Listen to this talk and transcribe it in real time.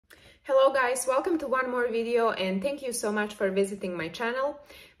Hello guys, welcome to one more video and thank you so much for visiting my channel.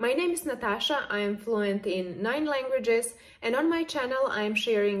 My name is Natasha, I am fluent in 9 languages and on my channel I am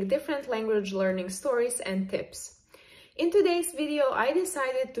sharing different language learning stories and tips. In today's video I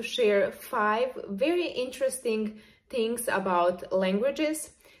decided to share 5 very interesting things about languages.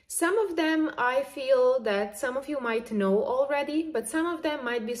 Some of them I feel that some of you might know already, but some of them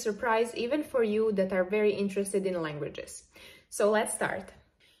might be surprise even for you that are very interested in languages. So let's start.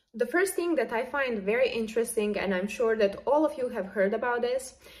 The first thing that I find very interesting, and I'm sure that all of you have heard about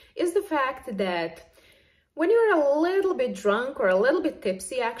this, is the fact that when you're a little bit drunk or a little bit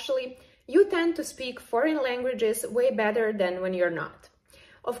tipsy actually, you tend to speak foreign languages way better than when you're not.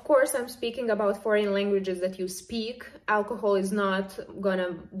 Of course, I'm speaking about foreign languages that you speak. Alcohol is not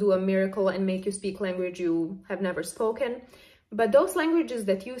gonna do a miracle and make you speak language you have never spoken. But those languages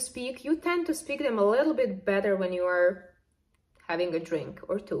that you speak, you tend to speak them a little bit better when you are having a drink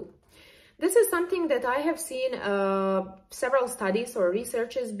or two. This is something that I have seen several studies or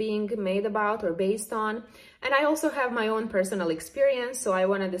researches being made about or based on, and I also have my own personal experience, so I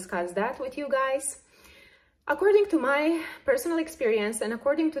want to discuss that with you guys. According to my personal experience and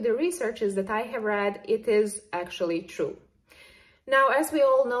according to the researches that I have read, it is actually true. Now, as we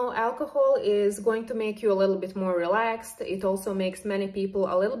all know, alcohol is going to make you a little bit more relaxed. It also makes many people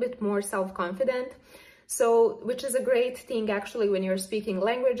a little bit more self-confident. So, which is a great thing actually when you're speaking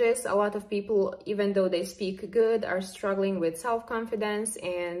languages. A lot of people, even though they speak good, are struggling with self-confidence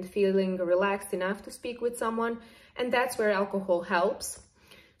and feeling relaxed enough to speak with someone. And that's where alcohol helps.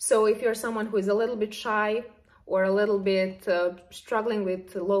 So if you're someone who is a little bit shy or a little bit struggling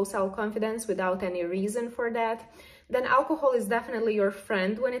with low self-confidence without any reason for that, then alcohol is definitely your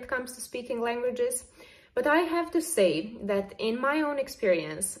friend when it comes to speaking languages. But I have to say that in my own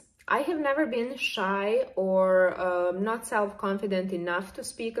experience, I have never been shy or not self-confident enough to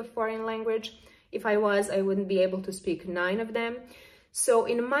speak a foreign language. If I was, I wouldn't be able to speak 9 of them. So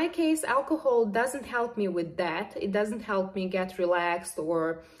in my case, alcohol doesn't help me with that. It doesn't help me get relaxed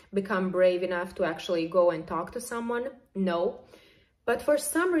or become brave enough to actually go and talk to someone. No. But for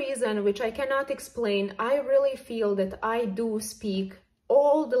some reason, which I cannot explain, I really feel that I do speak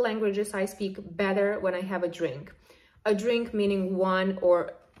all the languages I speak better when I have a drink. A drink meaning 1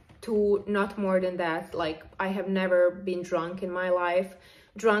 or 2, not more than that. Like, I have never been drunk in my life,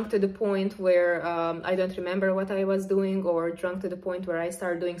 drunk to the point where I don't remember what I was doing, or drunk to the point where I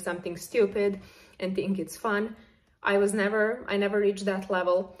start doing something stupid and think it's fun. I never reached that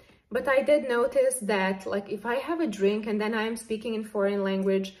level. But I did notice that, like, if I have a drink and then I'm speaking in foreign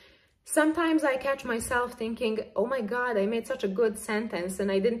language, sometimes I catch myself thinking, oh my God, I made such a good sentence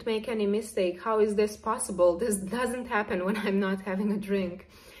and I didn't make any mistake. How is this possible? This doesn't happen when I'm not having a drink.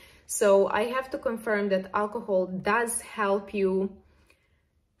 So I have to confirm that alcohol does help you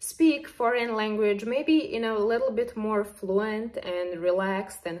speak foreign language, maybe in a little bit more fluent and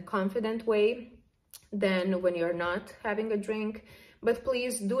relaxed and confident way than when you're not having a drink. But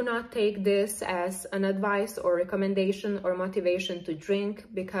please do not take this as an advice or recommendation or motivation to drink,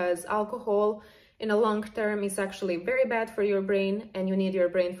 because alcohol in a long term is actually very bad for your brain and you need your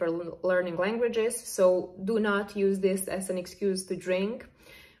brain for learning languages. So do not use this as an excuse to drink.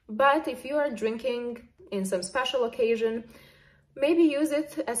 But if you are drinking in some special occasion, maybe use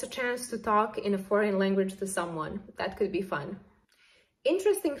it as a chance to talk in a foreign language to someone. That could be fun.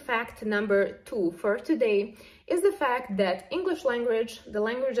 Interesting fact number 2 for today is the fact that English language, the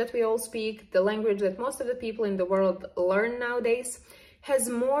language that we all speak, the language that most of the people in the world learn nowadays, has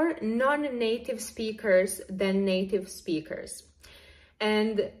more non-native speakers than native speakers.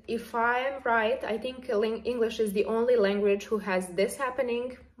 And if I am right, I think English is the only language who has this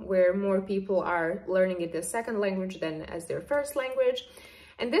happening, where more people are learning it as second language than as their first language.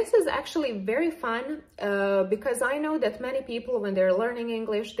 And this is actually very fun because I know that many people, when they're learning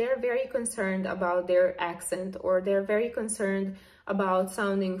English, they're very concerned about their accent, or they're very concerned about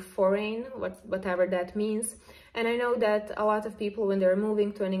sounding foreign, whatever that means. And I know that a lot of people, when they're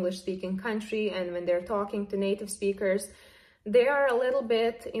moving to an English-speaking country and when they're talking to native speakers, they are a little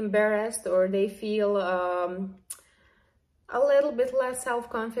bit embarrassed, or they feel a little bit less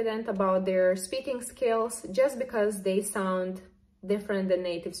self-confident about their speaking skills just because they sound different than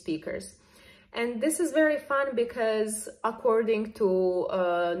native speakers. And this is very fun because according to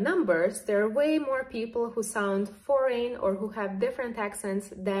numbers, there are way more people who sound foreign or who have different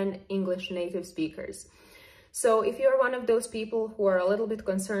accents than English native speakers. So if you're one of those people who are a little bit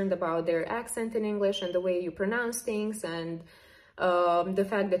concerned about their accent in English and the way you pronounce things and the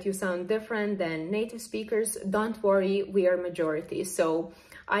fact that you sound different than native speakers, don't worry, we are majority. So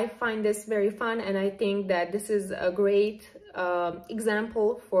I find this very fun, and I think that this is a great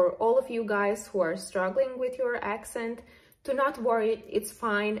example for all of you guys who are struggling with your accent. To not worry, it's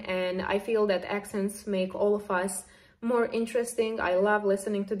fine, and I feel that accents make all of us more interesting. I love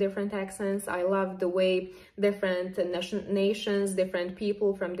listening to different accents. I love the way different nations, different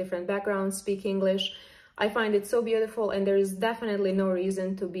people from different backgrounds speak English. I find it so beautiful, and there is definitely no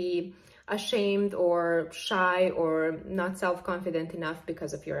reason to be ashamed or shy or not self-confident enough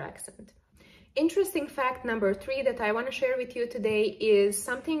because of your accent. Interesting fact number 3 that I want to share with you today is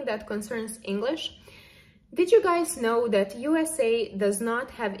something that concerns English. Did you guys know that USA does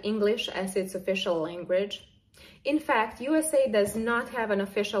not have English as its official language? In fact, USA does not have an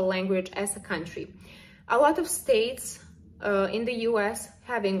official language as a country. A lot of states in the US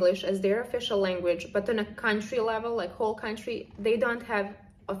have English as their official language, but on a country level, like whole country, they don't have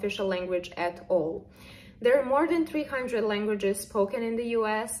official language at all. There are more than 300 languages spoken in the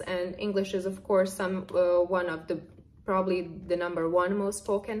US, and English is of course one of the probably the #1 most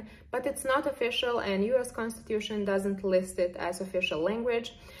spoken, but it's not official, and US Constitution doesn't list it as official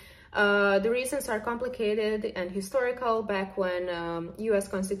language. The reasons are complicated and historical. Back when US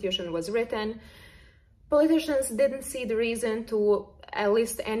Constitution was written, politicians didn't see the reason to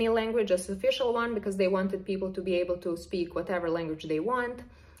list any language as official one because they wanted people to be able to speak whatever language they want.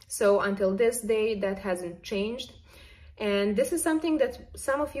 So until this day, that hasn't changed. And this is something that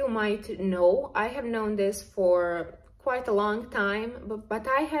some of you might know. I have known this for quite a long time, but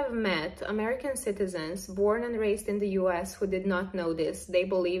I have met American citizens born and raised in the US who did not know this. They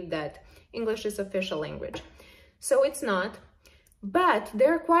believe that English is official language. So it's not. But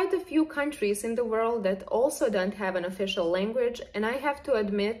there are quite a few countries in the world that also don't have an official language, and I have to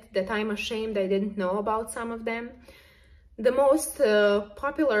admit that I'm ashamed I didn't know about some of them. The most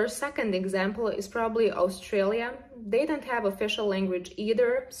popular second example is probably Australia. They don't have official language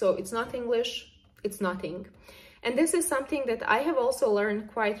either, so it's not English, it's nothing. And this is something that I have also learned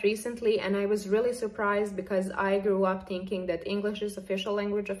quite recently, and I was really surprised because I grew up thinking that English is official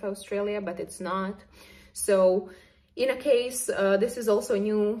language of Australia, but it's not. So in a case, this is also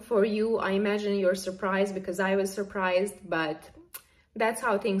new for you. I imagine you're surprised because I was surprised, but that's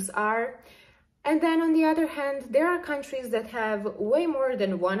how things are. And then on the other hand, there are countries that have way more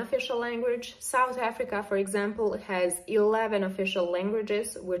than one official language. South Africa, for example, has 11 official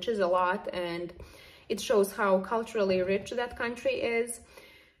languages, which is a lot, and it shows how culturally rich that country is.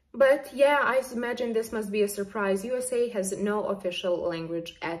 But yeah, I imagine this must be a surprise. USA has no official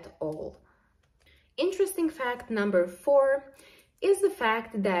language at all. Interesting fact number 4 is the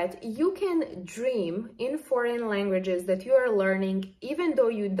fact that you can dream in foreign languages that you are learning even though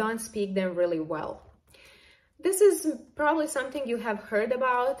you don't speak them really well. This is probably something you have heard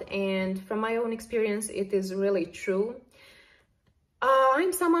about, and from my own experience, it is really true.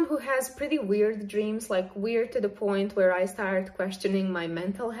 I'm someone who has pretty weird dreams, like weird to the point where I start questioning my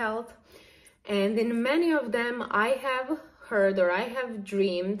mental health. And in many of them, I have heard or I have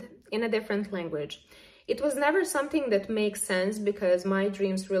dreamed in a different language. It was never something that makes sense because my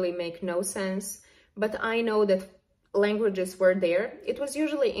dreams really make no sense, but I know that languages were there. It was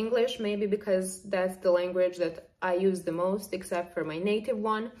usually English, maybe because that's the language that I use the most, except for my native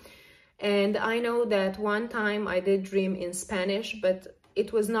one. And I know that one time I did dream in Spanish, but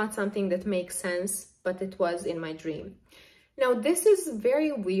it was not something that makes sense, but it was in my dream. Now, this is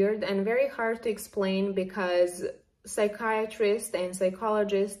very weird and very hard to explain because psychiatrists and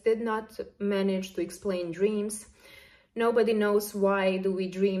psychologists did not manage to explain dreams. Nobody knows why do we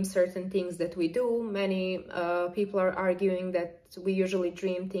dream certain things that we do. Many people are arguing that we usually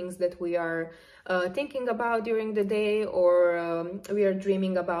dream things that we are thinking about during the day, or we are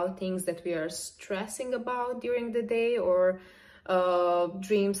dreaming about things that we are stressing about during the day, or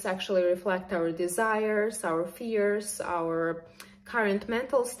dreams actually reflect our desires, our fears, our current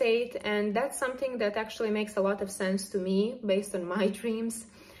mental state, and that's something that actually makes a lot of sense to me based on my dreams.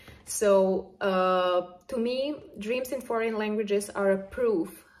 So to me, dreams in foreign languages are a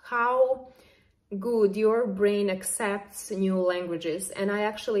proof how good your brain accepts new languages, and I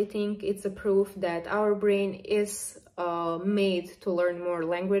actually think it's a proof that our brain is made to learn more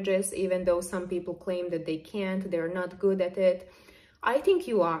languages, even though some people claim that they can't, they're not good at it. I think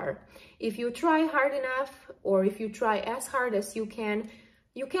you are. If you try hard enough, or if you try as hard as you can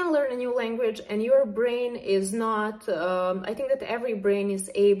learn a new language, and your brain is not, I think that every brain is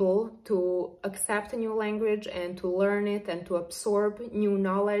able to accept a new language and to learn it and to absorb new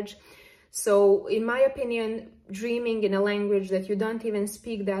knowledge. So in my opinion, dreaming in a language that you don't even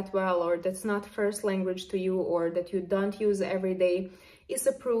speak that well, or that's not first language to you, or that you don't use every day, is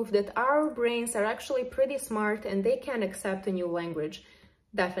a proof that our brains are actually pretty smart and they can accept a new language.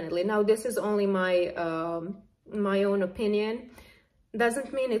 Definitely. Now, this is only my my own opinion.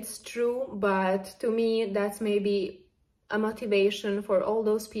 Doesn't mean it's true, but to me, that's maybe a motivation for all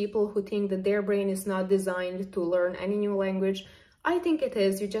those people who think that their brain is not designed to learn any new language. I think it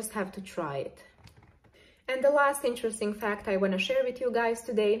is, you just have to try it. And the last interesting fact I want to share with you guys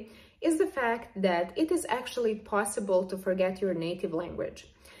today is the fact that it is actually possible to forget your native language.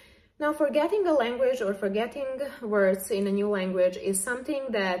 Now, forgetting a language or forgetting words in a new language is something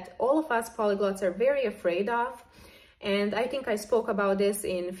that all of us polyglots are very afraid of. And I think I spoke about this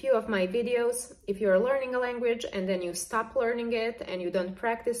in a few of my videos. If you're learning a language and then you stop learning it and you don't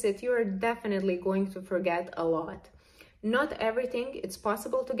practice it, you're definitely going to forget a lot. Not everything, it's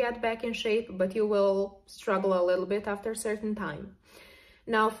possible to get back in shape, but you will struggle a little bit after a certain time.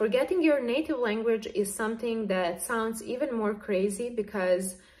 Now, forgetting your native language is something that sounds even more crazy,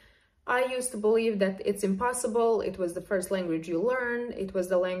 because I used to believe that it's impossible. It was the first language you learned. It was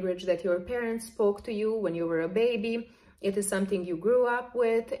the language that your parents spoke to you when you were a baby. It is something you grew up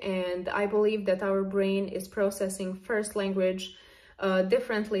with, and I believe that our brain is processing first language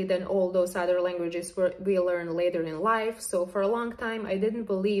differently than all those other languages we learn later in life. So for a long time, I didn't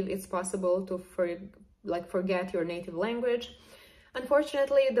believe it's possible to forget your native language.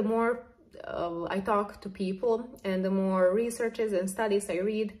 Unfortunately, the more I talk to people and the more researches and studies I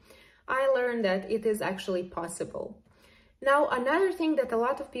read, I learned that it is actually possible. Now, another thing that a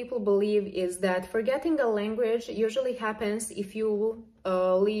lot of people believe is that forgetting a language usually happens if you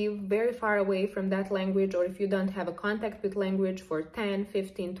live very far away from that language, or if you don't have a contact with language for 10,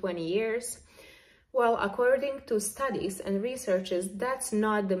 15, 20 years. Well, according to studies and researches, that's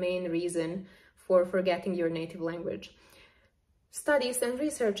not the main reason for forgetting your native language. Studies and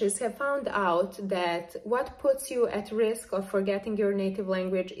researches have found out that what puts you at risk of forgetting your native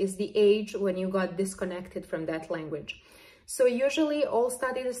language is the age when you got disconnected from that language. So usually all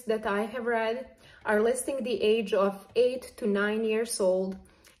studies that I have read are listing the age of 8 to 9 years old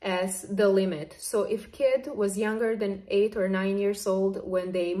as the limit. So if kid was younger than 8 or 9 years old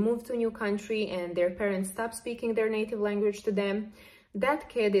when they moved to a new country and their parents stopped speaking their native language to them, that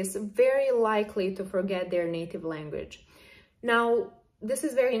kid is very likely to forget their native language. Now, this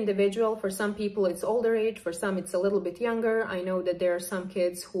is very individual. For some people, it's older age. For some, it's a little bit younger. I know that there are some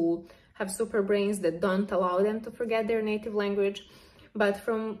kids who have super brains that don't allow them to forget their native language. But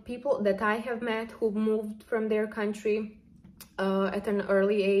from people that I have met who moved from their country at an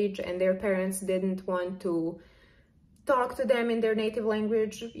early age and their parents didn't want to talk to them in their native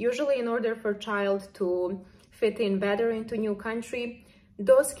language, usually in order for a child to fit in better into a new country,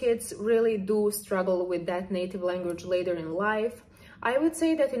 those kids really do struggle with that native language later in life. I would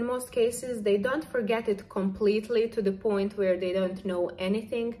say that in most cases, they don't forget it completely to the point where they don't know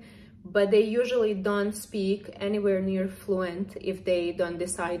anything, but they usually don't speak anywhere near fluent if they don't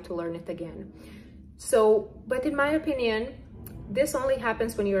decide to learn it again. So, but in my opinion, this only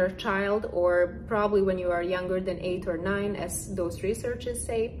happens when you're a child, or probably when you are younger than 8 or 9, as those researchers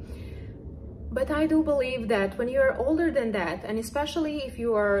say. But I do believe that when you're older than that, and especially if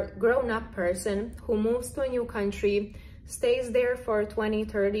you are a grown-up person who moves to a new country, stays there for 20,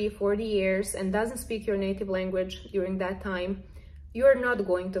 30, 40 years and doesn't speak your native language during that time, you're not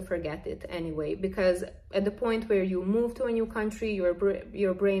going to forget it anyway, because at the point where you move to a new country,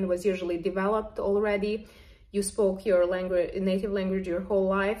 your brain was usually developed already. You spoke your native language your whole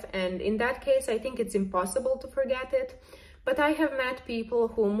life, and in that case, I think it's impossible to forget it. But I have met people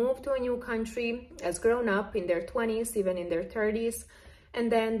who moved to a new country as grown up in their 20s, even in their 30s,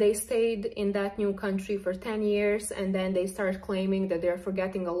 and then they stayed in that new country for 10 years, and then they start claiming that they're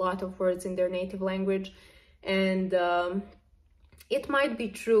forgetting a lot of words in their native language. And it might be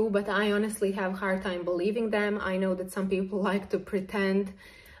true, but I honestly have a hard time believing them. I know that some people like to pretend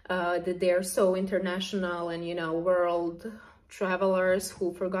that they're so international and, you know, world travelers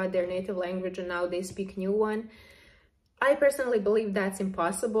who forgot their native language and now they speak new one. I personally believe that's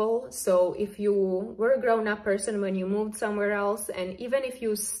impossible. So if you were a grown-up person when you moved somewhere else, and even if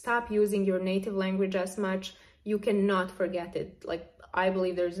you stop using your native language as much, you cannot forget it. Like, I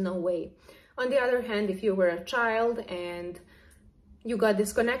believe there's no way. On the other hand, if you were a child and you got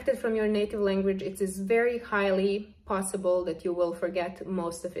disconnected from your native language, it is very highly possible that you will forget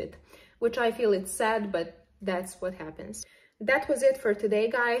most of it, which I feel it's sad, but that's what happens. That was it for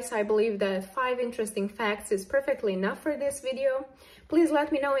today, guys. I believe that 5 interesting facts is perfectly enough for this video. Please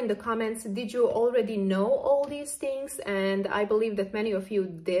let me know in the comments, did you already know all these things? And I believe that many of you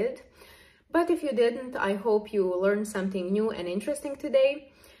did. But if you didn't, I hope you learned something new and interesting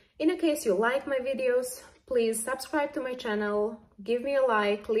today. In case you like my videos, please subscribe to my channel, give me a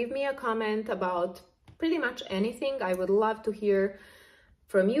like, leave me a comment about pretty much anything. I would love to hear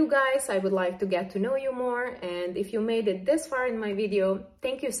from you guys. I would like to get to know you more, and if you made it this far in my video,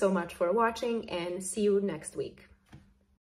 thank you so much for watching and see you next week.